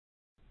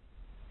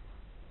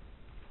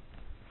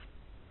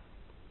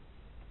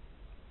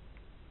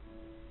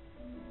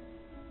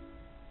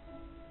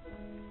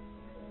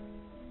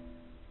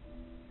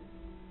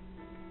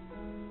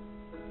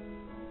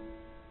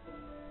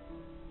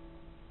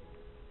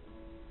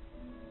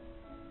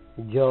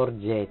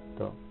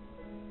Giorgetto.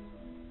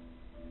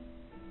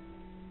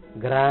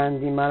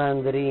 Grandi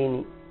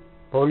malandrini,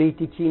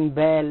 politici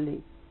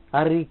imbelli,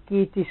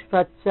 arricchiti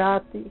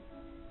sfacciati,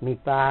 mi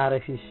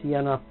pare si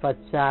siano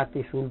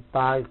affacciati sul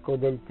palco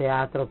del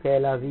teatro che è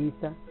la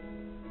vita,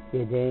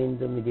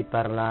 chiedendomi di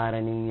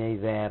parlare nei miei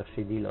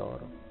versi di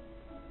loro.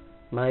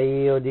 Ma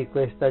io di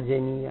questa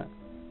genia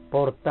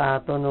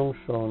portato non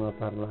sono a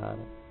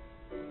parlare.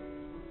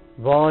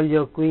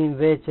 Voglio qui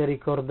invece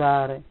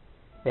ricordare,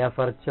 e a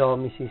far ciò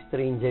mi si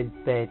stringe il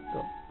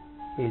petto,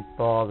 il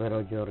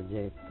povero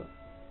Giorgetto.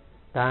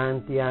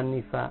 Tanti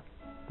anni fa,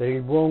 per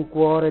il buon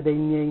cuore dei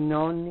miei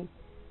nonni,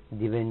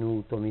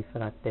 divenutomi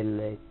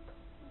fratelletto.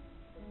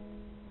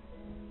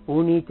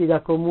 Uniti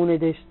da comune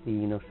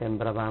destino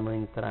sembravamo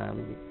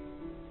entrambi.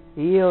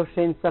 Io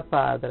senza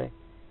padre,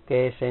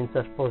 che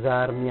senza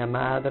sposar mia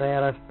madre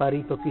era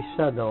sparito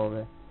chissà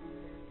dove.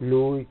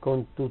 Lui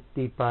con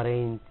tutti i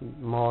parenti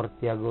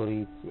morti a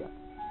Gorizia,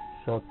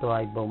 sotto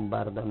ai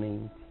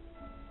bombardamenti.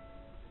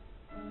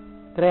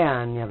 3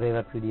 anni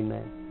aveva più di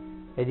me,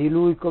 e di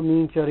lui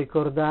comincio a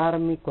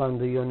ricordarmi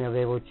quando io ne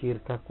avevo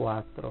circa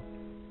 4,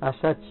 a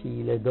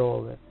Sacile,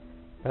 dove,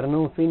 per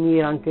non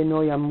finire anche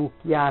noi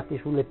ammucchiati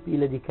sulle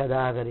pile di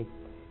cadaveri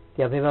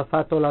che aveva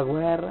fatto la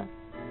guerra,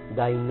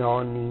 dai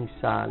nonni in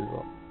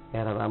salvo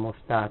eravamo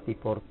stati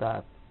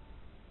portati.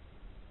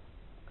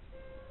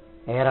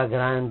 Era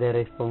grande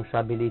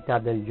responsabilità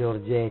del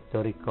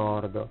Giorgetto,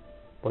 ricordo,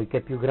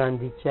 poiché più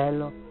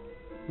grandicello,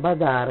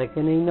 badare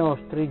che nei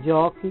nostri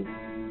giochi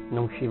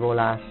non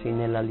scivolassi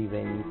nella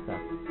livenza,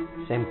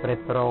 sempre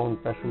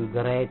pronta sul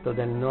greto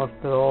del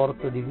nostro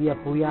orto di via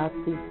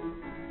Puiatti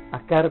a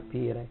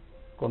carpire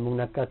come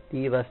una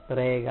cattiva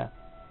strega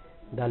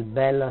dal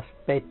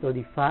bell'aspetto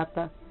di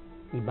fata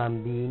i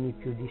bambini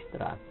più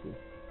distratti,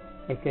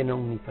 e che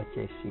non mi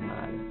facessi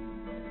male.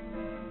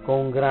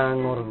 Con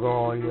gran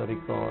orgoglio,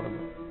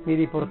 ricordo, mi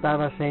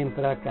riportava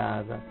sempre a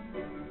casa,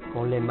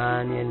 con le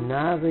mani e il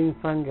naso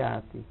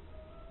infangati,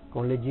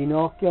 con le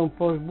ginocchia un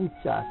po'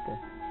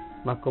 sbucciate,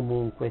 ma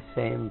comunque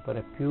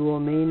sempre più o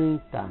meno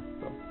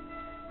intatto,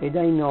 e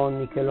dai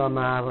nonni che lo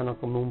amavano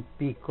come un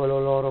piccolo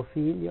loro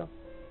figlio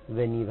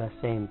veniva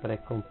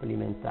sempre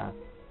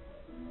complimentato.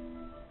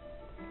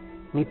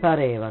 Mi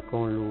pareva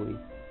con lui,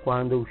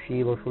 quando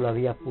uscivo sulla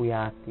via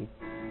Puiatti,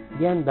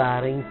 di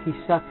andare in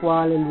chissà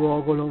quale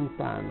luogo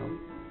lontano,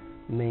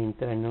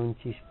 mentre non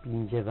ci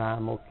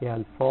spingevamo che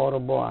al foro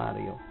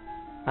Boario,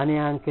 a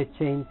neanche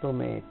 100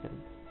 metri,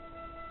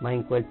 ma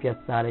in quel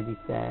piazzale di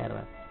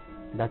terra,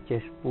 da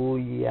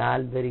cespugli e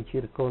alberi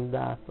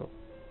circondato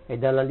e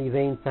dalla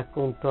livenza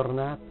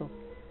contornato,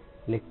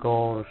 le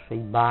corse, i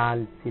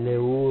balzi, le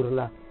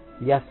urla,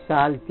 gli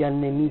assalti al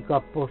nemico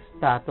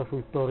appostato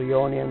sul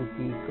torrione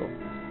antico,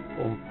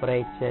 con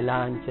frecce e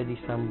lance di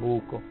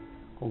sambuco,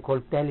 con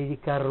coltelli di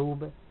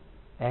carrube,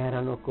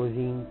 erano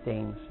così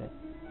intense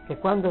che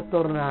quando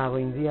tornavo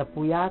in via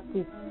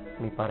Puiatti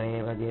mi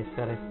pareva di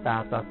essere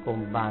stato a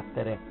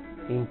combattere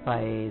in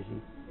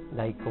paesi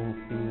dai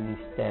confini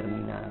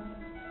sterminati.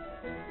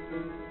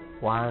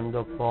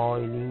 Quando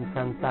poi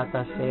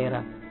l'incantata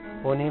sera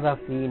poneva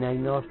fine ai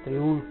nostri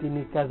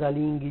ultimi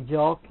casalinghi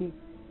giochi,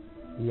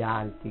 gli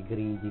alti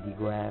gridi di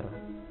guerra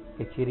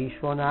che ci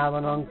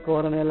risuonavano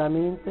ancora nella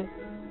mente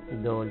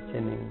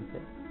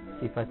dolcemente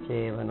ci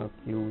facevano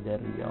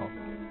chiudere gli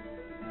occhi.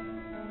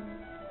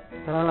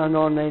 Tra la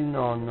nonna e il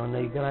nonno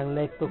nel gran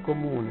letto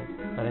comune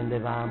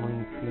prendevamo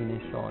infine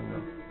sonno,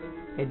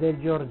 e del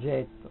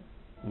Giorgetto,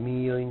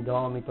 mio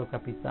indomito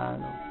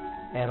capitano,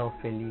 ero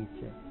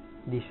felice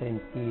di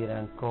sentire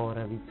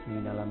ancora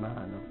vicina la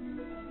mano.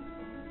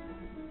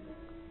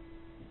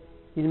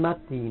 Il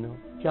mattino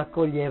ci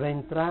accoglieva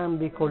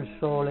entrambi col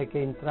sole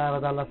che entrava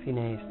dalla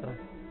finestra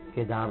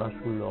che dava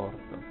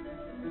sull'orto.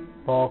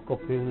 Poco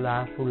più in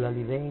là sulla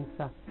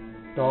livenza,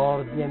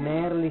 tordi e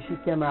merli si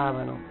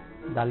chiamavano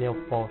dalle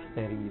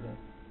opposte rive,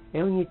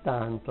 e ogni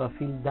tanto a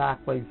fil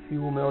d'acqua il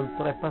fiume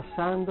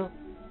oltrepassando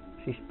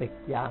si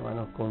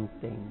specchiavano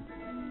contenti.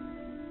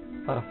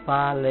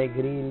 Farfalle e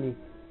grilli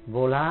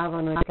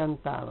volavano e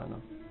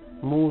cantavano,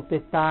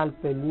 mute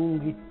talpe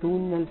lunghi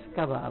tunnel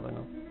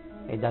scavavano,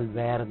 e dal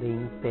verde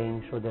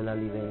intenso della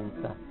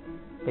livenza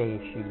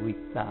pesci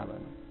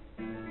guizzavano,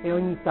 e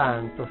ogni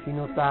tanto si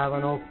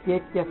notavano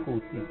occhietti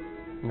acuti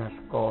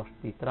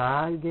nascosti tra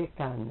alghe e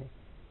canne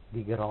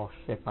di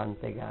grosse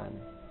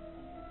pantegane.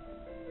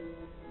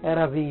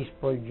 Era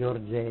vispo il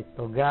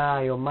Giorgetto,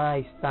 gaio,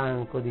 mai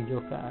stanco di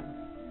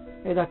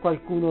giocare, e da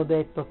qualcuno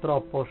detto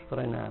troppo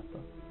sfrenato,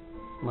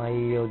 ma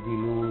io di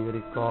lui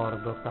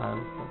ricordo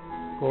tanto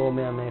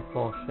come a me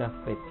fosse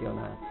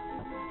affezionato.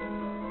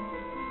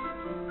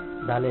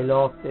 Dalle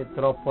lotte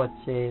troppo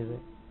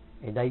accese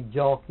e dai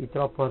giochi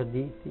troppo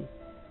arditi,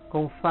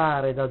 con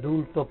fare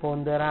d'adulto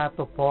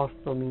ponderato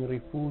postomi in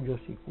rifugio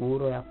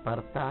sicuro e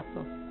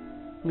appartato,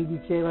 mi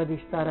diceva di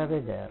stare a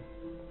vedere,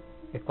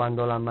 e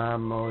quando la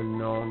mamma o il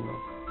nonno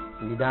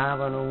gli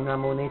davano una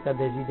moneta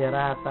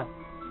desiderata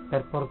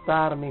per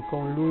portarmi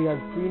con lui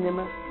al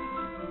cinema,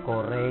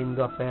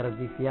 correndo a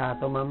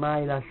perdifiato ma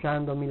mai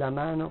lasciandomi la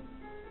mano,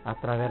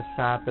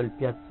 attraversato il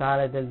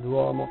piazzale del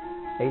Duomo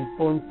e il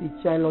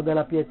ponticello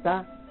della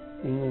Pietà,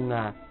 in un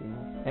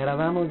attimo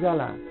eravamo già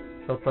là,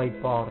 sotto ai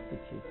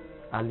portici,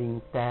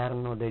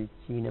 all'interno del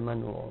cinema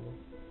nuovo,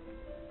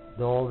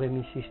 dove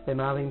mi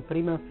sistemava in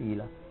prima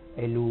fila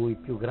e lui,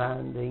 più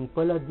grande, in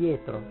quella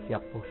dietro si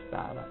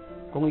appostava,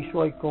 con i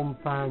suoi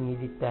compagni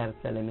di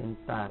terza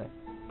elementare,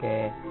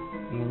 che,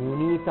 in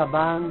unita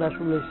banda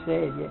sulle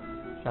sedie,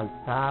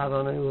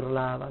 saltavano e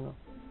urlavano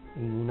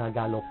in una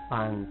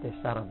galoppante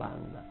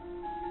sarabanda,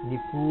 di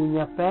pugni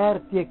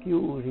aperti e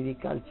chiusi, di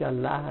calci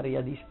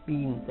all'aria, di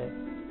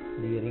spinte,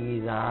 di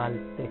risa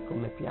alte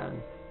come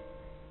piante.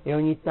 E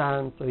ogni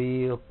tanto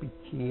io,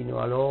 piccino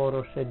a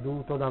loro,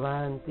 seduto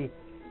davanti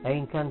e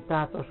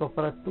incantato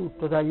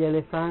soprattutto dagli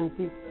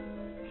elefanti,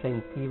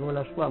 sentivo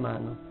la sua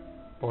mano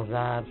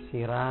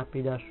posarsi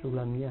rapida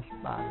sulla mia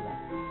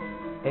spalla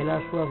e la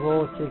sua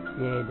voce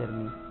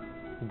chiedermi,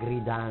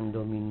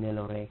 gridandomi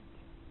nell'orecchio: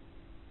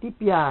 «Ti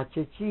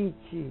piace,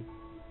 Cicci?»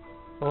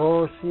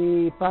 «Oh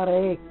sì,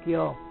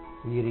 parecchio»,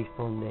 gli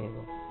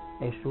rispondevo,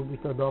 e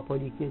subito dopo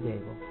gli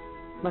chiedevo: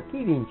 «Ma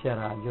chi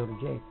vincerà,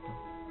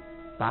 Giorgetto?»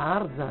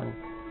 «Tarzan»,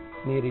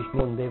 mi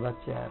rispondeva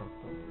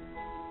certo.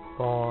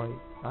 Poi,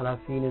 alla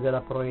fine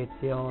della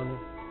proiezione,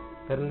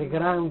 per le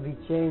gran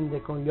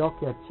vicende con gli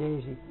occhi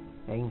accesi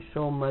e in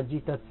somma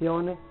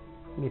agitazione,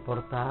 mi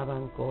portava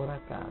ancora a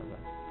casa,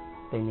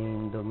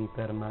 tenendomi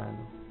per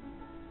mano.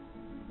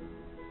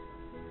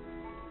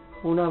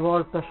 Una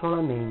volta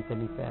solamente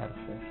mi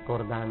perse,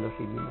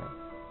 scordandosi di me,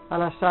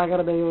 alla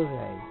sagra dei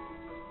Osei,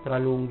 tra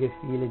lunghe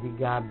file di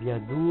gabbie a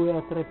 2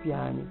 a 3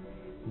 piani,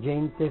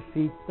 gente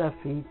fitta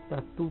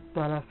fitta,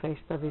 tutta alla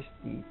festa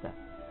vestita,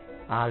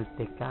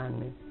 alte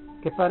canne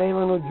che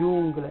parevano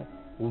giungle,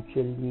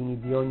 uccellini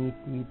di ogni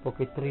tipo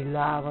che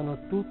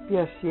trillavano tutti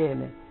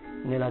assieme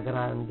nella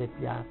grande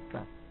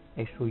piazza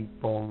e sui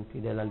ponti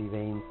della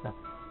Livenza,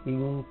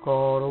 in un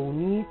coro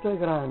unito e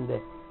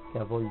grande che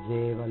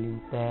avvolgeva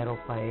l'intero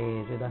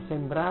paese, da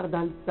sembrar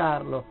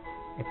d'alzarlo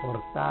e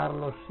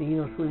portarlo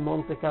sino sul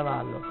Monte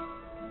Cavallo,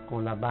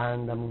 con la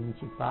banda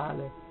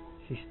municipale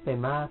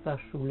sistemata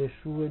sulle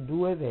sue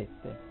 2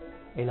 vette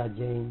e la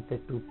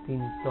gente tutti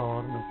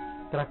intorno,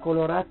 tra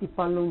colorati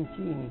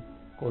palloncini,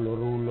 col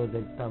rullo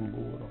del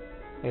tamburo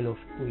e lo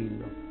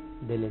squillo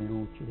delle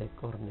luci del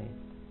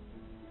cornetto.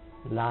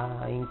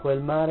 Là, in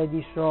quel mare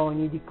di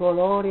sogni, di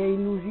colori e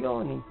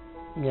illusioni,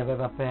 mi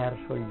aveva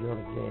perso il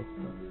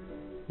Giorgetto.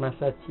 Ma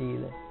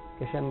Sacile,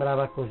 che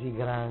sembrava così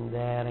grande,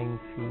 era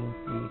infin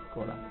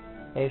piccola,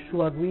 e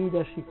sua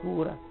guida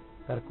sicura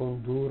per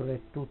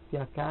condurre tutti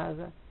a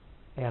casa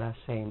era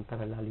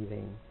sempre la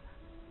Livenza.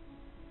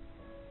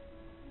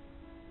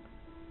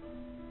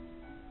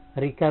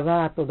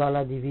 Ricavato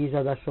dalla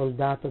divisa da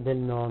soldato del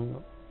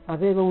nonno,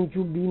 aveva un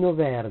giubbino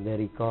verde,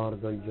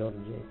 ricordo, il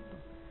Giorgetto,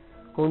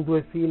 con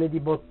 2 file di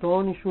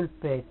bottoni sul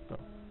petto,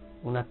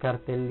 una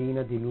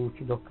cartellina di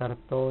lucido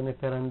cartone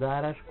per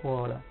andare a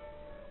scuola,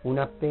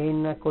 una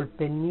penna col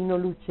pennino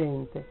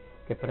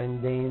lucente che,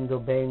 prendendo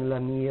ben la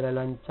mira e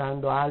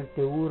lanciando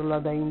alte urla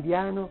da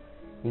indiano,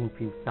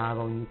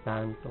 infilzava ogni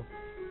tanto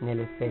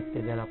nelle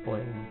fette della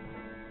polenta,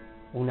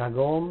 una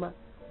gomma,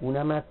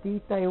 una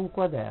matita e un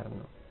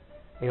quaderno.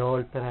 E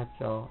oltre a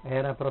ciò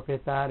era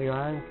proprietario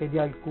anche di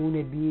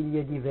alcune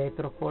biglie di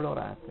vetro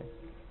colorate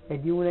e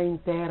di una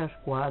intera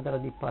squadra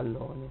di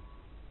pallone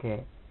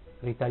che,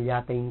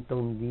 ritagliata in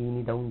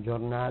tondini da un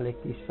giornale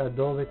chissà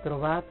dove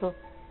trovato,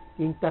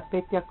 in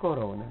tappeti a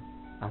corona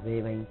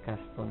aveva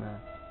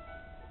incastonato.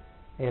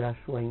 E la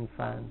sua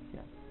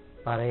infanzia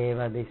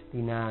pareva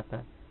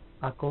destinata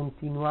a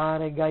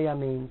continuare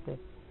gaiamente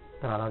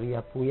tra la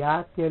via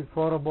Puiatti e il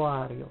Foro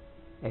Boario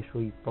e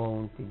sui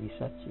ponti di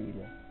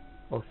Sacile,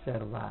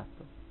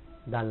 osservato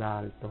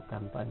dall'alto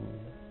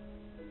campanile.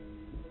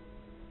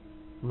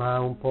 Ma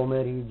un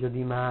pomeriggio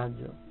di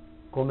maggio,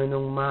 come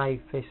non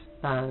mai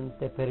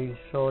festante per il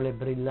sole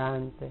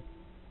brillante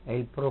e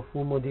il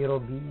profumo di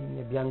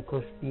robini,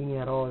 biancospini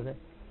e rose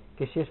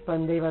che si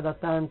espandeva da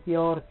tanti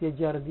orti e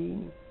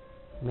giardini,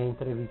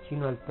 mentre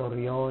vicino al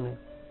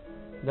torrione,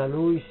 da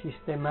lui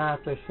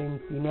sistemato e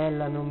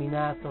sentinella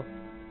nominato,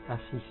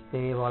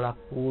 assistevo alla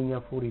pugna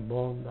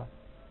furibonda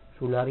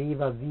sulla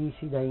riva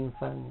visida e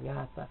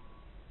infangata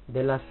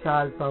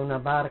dell'assalto a una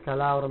barca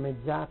là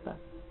ormeggiata,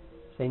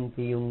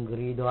 sentii un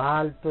grido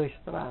alto e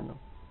strano,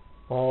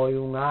 poi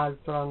un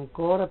altro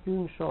ancora più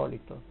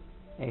insolito,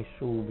 e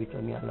subito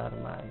mi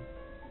allarmai,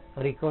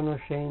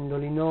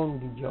 riconoscendoli non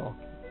di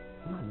giochi,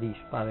 ma di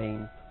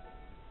spavento.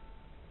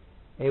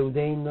 E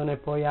udendone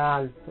poi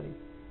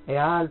altri, e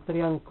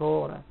altri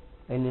ancora,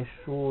 e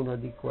nessuno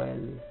di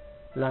quelli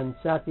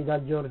lanciati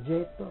da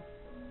Giorgetto,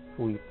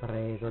 fui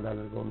preso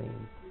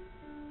dall'argomento.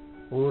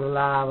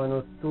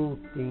 Urlavano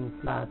tutti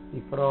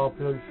infatti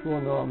proprio il suo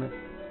nome,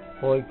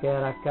 poiché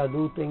era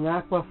caduto in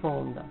acqua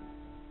fonda,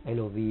 e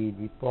lo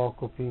vidi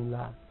poco più in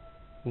là,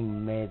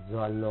 in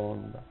mezzo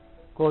all'onda,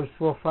 col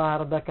suo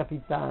far da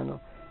capitano,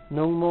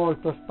 non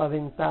molto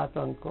spaventato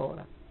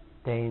ancora,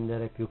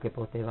 tendere più che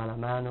poteva la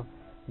mano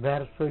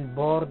verso il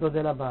bordo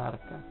della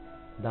barca,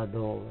 da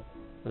dove,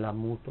 la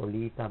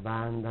mutolita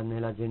banda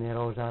nella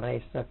generosa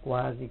ressa,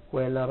 quasi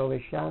quella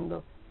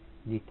rovesciando,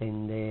 gli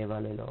tendeva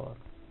le loro.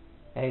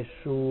 E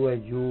su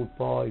e giù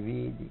poi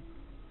vidi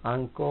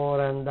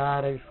ancora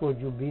andare il suo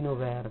giubbino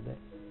verde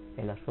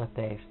e la sua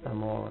testa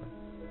mora,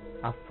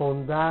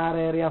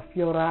 affondare e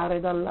riaffiorare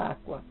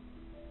dall'acqua,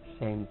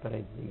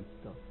 sempre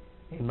zitto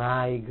e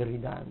mai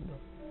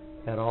gridando,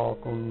 però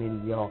con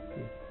negli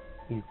occhi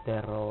il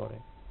terrore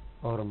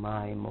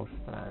ormai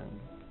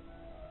mostrando.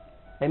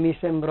 E mi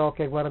sembrò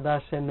che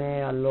guardasse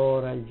me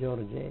allora il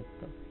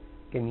Giorgetto,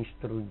 che mi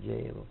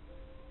struggevo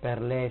per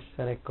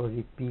l'essere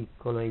così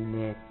piccolo e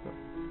inetto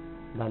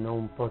da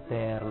non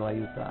poterlo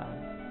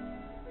aiutare.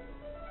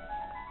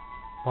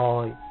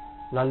 Poi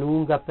la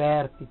lunga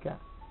pertica,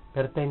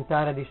 per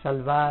tentare di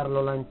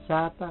salvarlo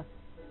lanciata,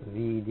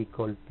 vidi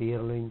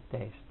colpirlo in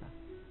testa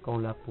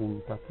con la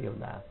punta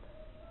chiodata.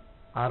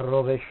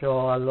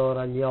 Arrovesciò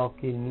allora gli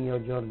occhi il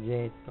mio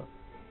Giorgetto,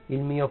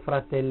 il mio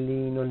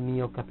fratellino, il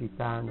mio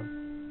capitano,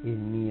 il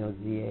mio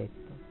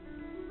zietto,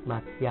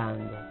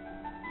 macchiando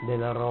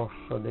del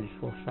rosso del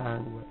suo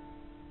sangue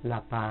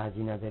la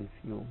pagina del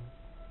fiume,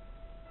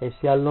 e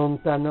si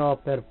allontanò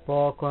per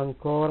poco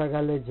ancora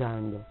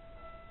galleggiando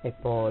e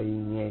poi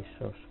in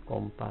esso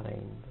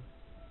scomparendo.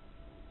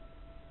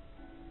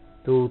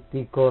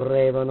 Tutti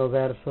correvano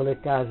verso le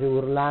case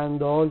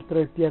urlando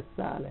oltre il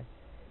piazzale,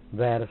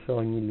 verso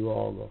ogni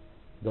luogo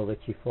dove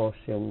ci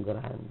fosse un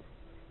grande,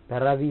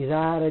 per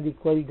avvisare di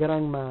quel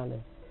gran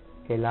male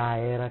che là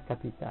era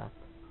capitato.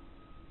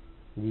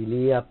 Di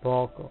lì a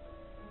poco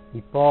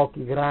i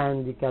pochi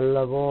grandi che al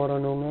lavoro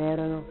non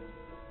erano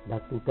da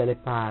tutte le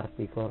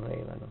parti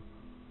correvano,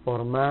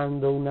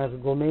 formando una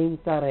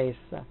sgomenta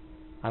ressa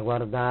a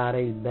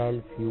guardare il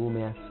bel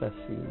fiume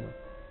assassino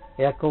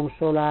e a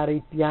consolare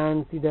i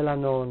pianti della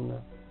nonna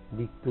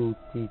di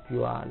tutti i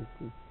più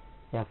alti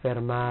e a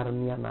fermar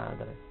mia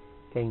madre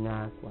che in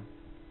acqua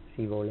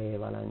si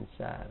voleva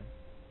lanciare.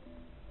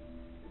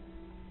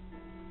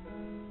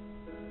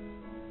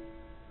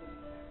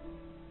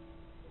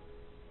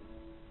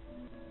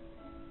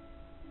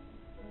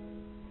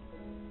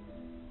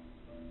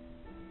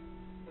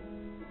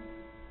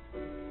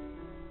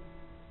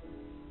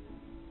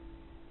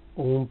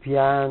 Un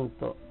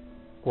pianto,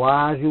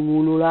 quasi un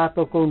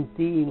ululato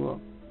continuo,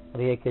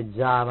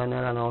 riecheggiava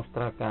nella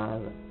nostra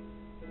casa.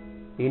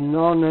 Il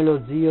nonno e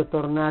lo zio,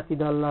 tornati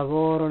dal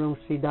lavoro, non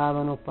si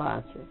davano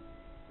pace,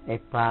 e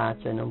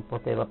pace non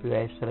poteva più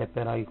essere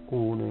per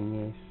alcuno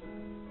in esso.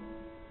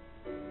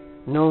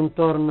 Non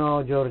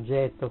tornò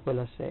Giorgetto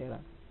quella sera,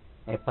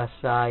 e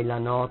passai la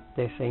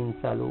notte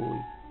senza lui,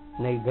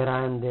 nel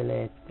grande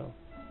letto,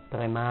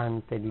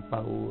 tremante di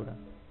paura,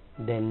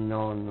 del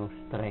nonno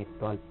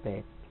stretto al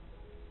petto.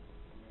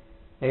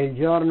 E il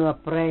giorno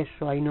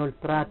appresso, a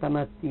inoltrata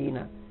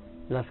mattina,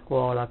 la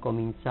scuola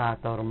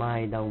cominciata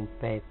ormai da un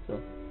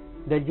pezzo,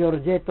 del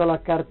Giorgetto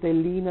la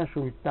cartellina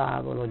sul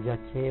tavolo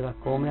giaceva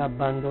come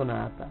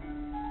abbandonata,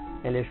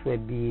 e le sue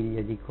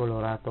biglie di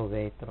colorato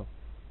vetro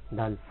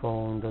dal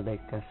fondo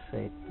del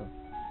cassetto,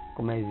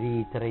 come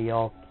vitrei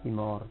occhi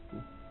morti,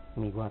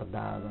 mi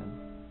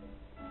guardavano.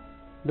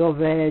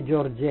 Dov'è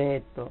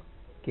Giorgetto?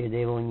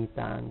 Chiedevo ogni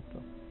tanto.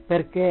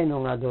 Perché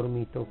non ha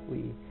dormito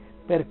qui?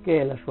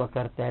 Perché la sua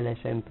cartella è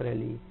sempre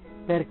lì?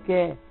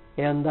 Perché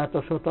è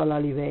andato sotto alla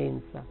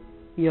livenza?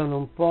 Io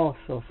non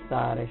posso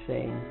stare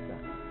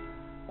senza.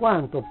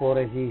 Quanto può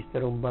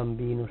resistere un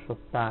bambino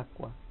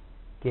sott'acqua?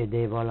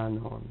 Chiedevo alla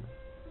nonna.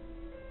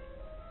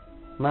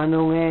 Ma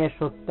non è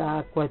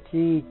sott'acqua,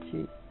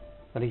 Cicci,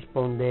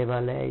 rispondeva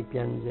lei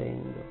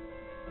piangendo.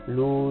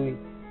 Lui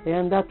è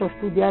andato a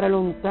studiare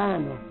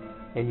lontano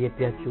e gli è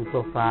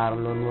piaciuto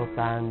farlo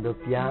nuotando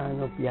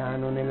piano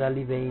piano nella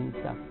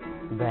livenza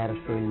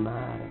verso il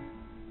mare.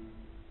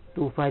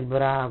 Tu fai il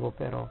bravo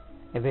però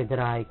e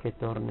vedrai che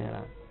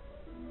tornerà.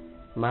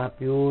 Ma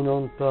più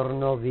non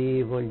tornò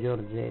vivo il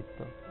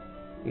Giorgetto.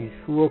 Il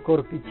suo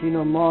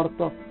corpicino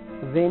morto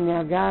venne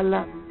a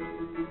galla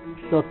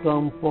sotto a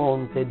un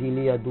ponte di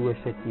lì a 2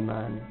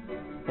 settimane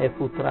e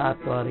fu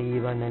tratto a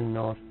riva nel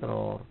nostro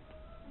orto.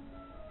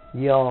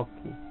 Gli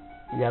occhi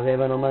gli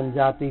avevano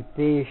mangiato i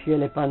pesci e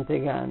le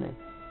pantegane,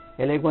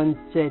 e le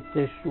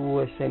guancette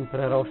sue,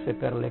 sempre rosse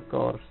per le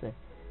corse,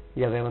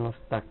 gli avevano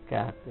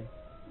staccate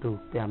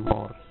tutte a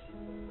morsi.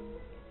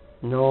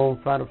 Non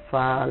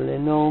farfalle,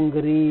 non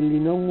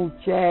grilli, non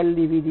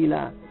uccelli vidi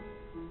là,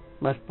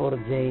 ma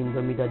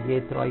sporgendomi da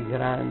dietro ai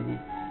grandi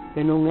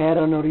che non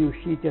erano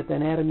riusciti a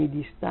tenermi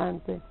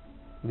distante,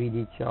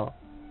 vidi ciò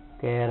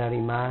che era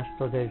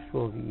rimasto del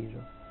suo viso,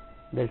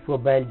 del suo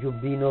bel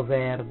giubbino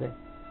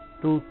verde,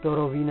 tutto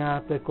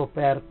rovinato e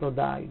coperto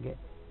d'alghe,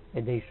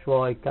 e dei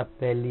suoi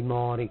cappelli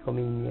mori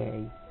come i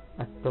miei,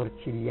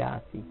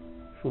 attorcigliati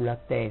sulla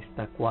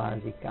testa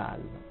quasi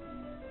calva.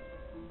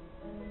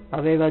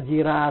 Aveva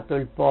girato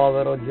il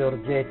povero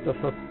Giorgetto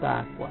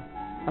sott'acqua,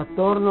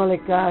 attorno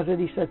alle case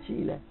di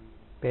Sacile,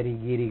 per i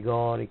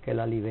ghirigori che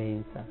la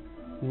livenza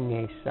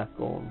in essa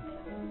compie.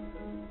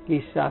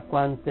 Chissà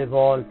quante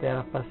volte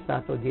era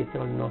passato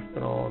dietro il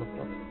nostro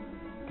orto,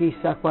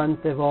 chissà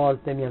quante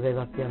volte mi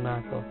aveva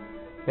chiamato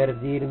per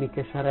dirmi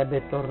che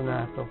sarebbe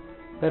tornato,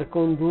 per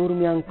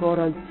condurmi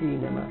ancora al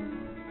cinema,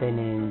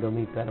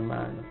 tenendomi per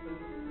mano.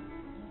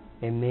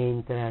 E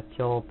mentre a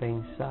ciò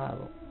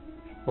pensavo,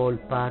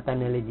 spolpata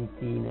nelle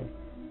ditine,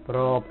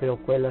 proprio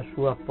quella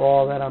sua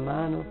povera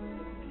mano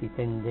si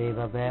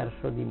tendeva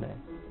verso di me,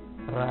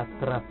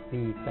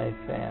 rattrappita e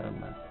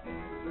ferma.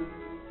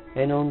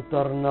 E non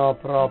tornò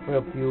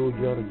proprio più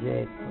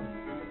Giorgetto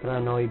tra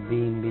noi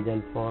bimbi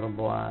del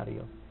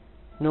Forboario.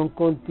 Non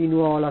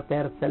continuò la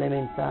terza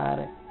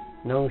elementare,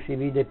 non si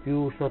vide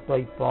più sotto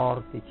ai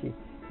portici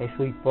e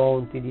sui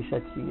ponti di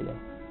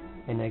Sacile,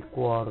 e nel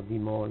cuor di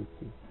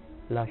molti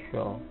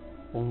lasciò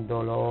un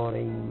dolore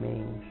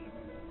immenso.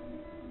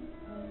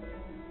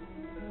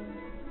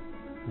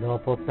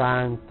 Dopo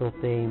tanto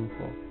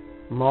tempo,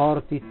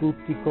 morti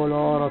tutti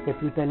coloro che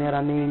più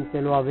teneramente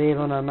lo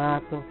avevano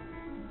amato,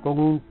 con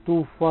un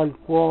tuffo al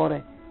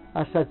cuore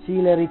a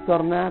Sacile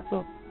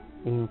ritornato,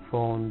 in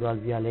fondo al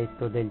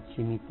vialetto del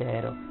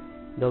cimitero,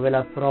 dove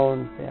la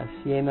fronte,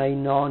 assieme ai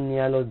nonni e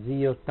allo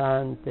zio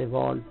tante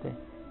volte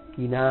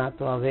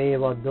chinato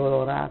avevo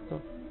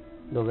addolorato,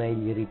 dove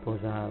egli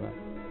riposava,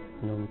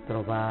 non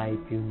trovai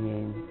più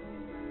niente.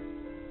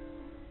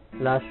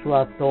 La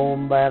sua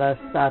tomba era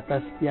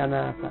stata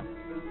spianata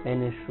e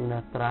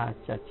nessuna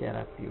traccia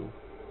c'era più,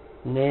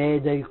 né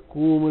del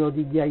cumulo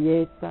di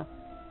ghiaietta,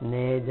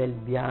 né del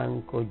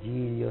bianco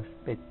giglio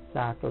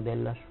spezzato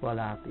della sua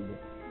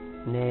lapide,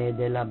 né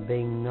della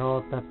ben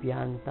nota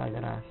pianta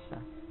grassa,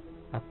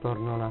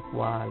 attorno alla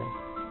quale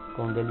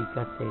con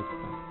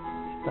delicatezza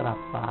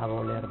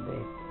strappavo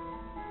l'erbetta.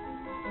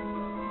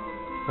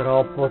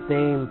 Troppo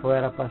tempo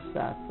era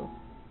passato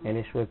e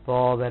le sue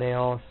povere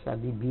ossa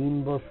di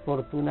bimbo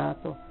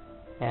sfortunato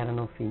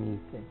erano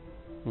finite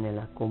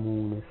nella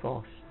comune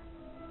fossa,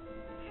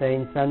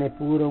 senza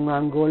neppure un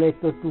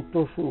angoletto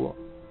tutto suo,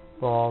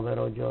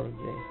 povero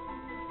Giorgetto.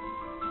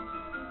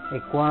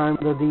 E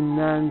quando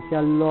dinanzi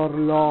al lor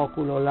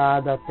loculo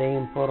là da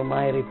tempo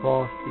ormai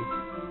riposti,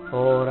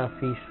 ora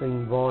fisso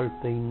in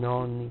volto i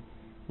nonni,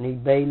 nei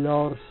bei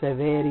lor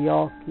severi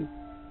occhi,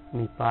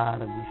 mi par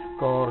di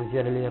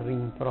scorgere il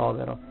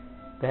rimprovero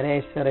per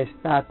essere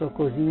stato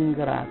così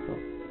ingrato,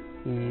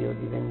 io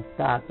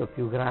diventato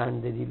più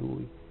grande di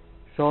lui,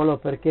 solo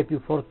perché più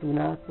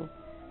fortunato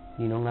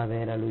di non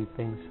avere a lui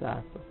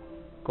pensato,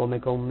 come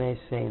con me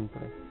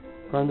sempre,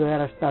 quando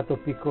era stato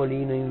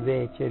piccolino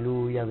invece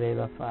lui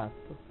aveva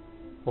fatto,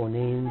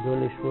 ponendo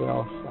le sue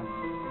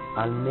ossa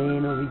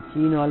almeno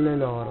vicino alle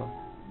loro,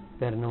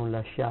 per non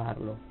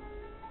lasciarlo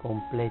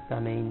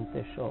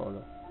completamente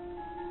solo.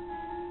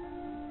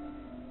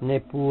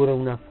 Neppure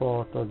una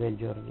foto del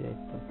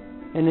Giorgetto,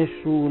 e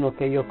nessuno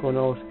che io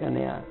conosca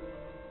ne ha,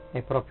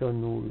 e proprio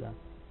nulla,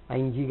 a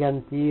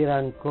ingigantire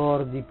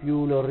ancor di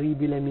più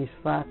l'orribile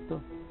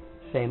misfatto,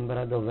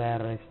 sembra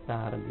dover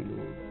restar di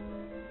lui.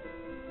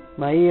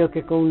 Ma io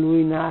che con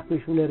lui nacqui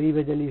sulle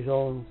rive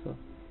dell'Isonzo,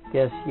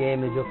 che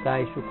assieme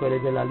giocai su quelle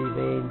della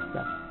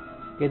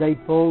Livenza, che dai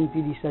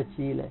ponti di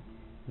Sacile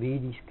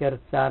vidi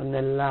scherzar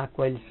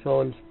nell'acqua il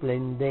sol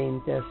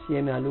splendente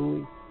assieme a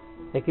lui,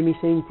 e che mi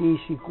sentii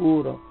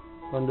sicuro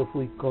quando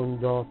fui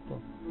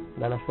condotto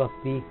dalla sua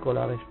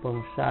piccola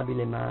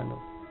responsabile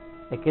mano,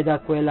 e che da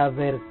quella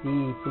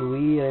avvertii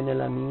fluire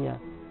nella mia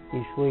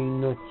il suo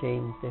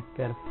innocente e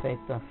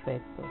perfetto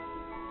affetto,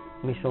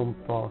 mi son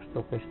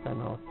posto questa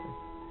notte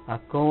a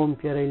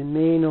compiere il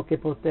meno che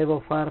potevo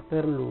far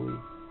per lui,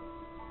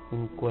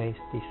 in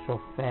questi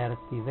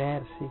sofferti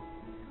versi,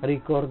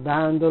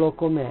 ricordandolo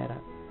com'era,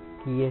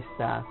 chi è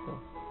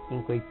stato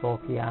in quei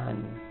pochi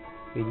anni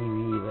che di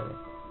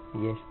vivere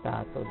gli è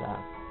stato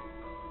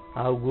dato,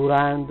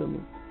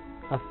 augurandomi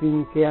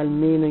affinché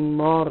almeno in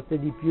morte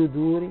di più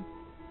duri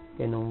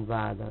che non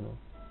vadano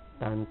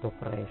tanto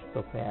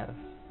presto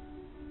persi.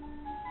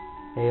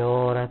 E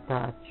ora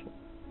taccio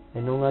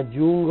e non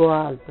aggiungo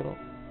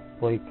altro,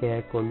 poiché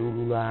è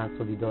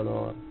l'ululato di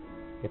dolore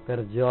che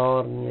per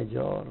giorni e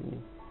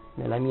giorni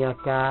nella mia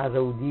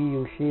casa udii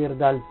uscir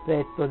dal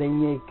petto dei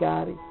miei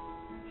cari,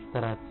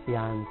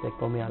 straziante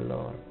come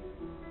allora,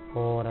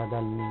 ora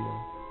dal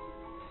mio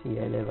si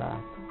è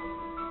elevato.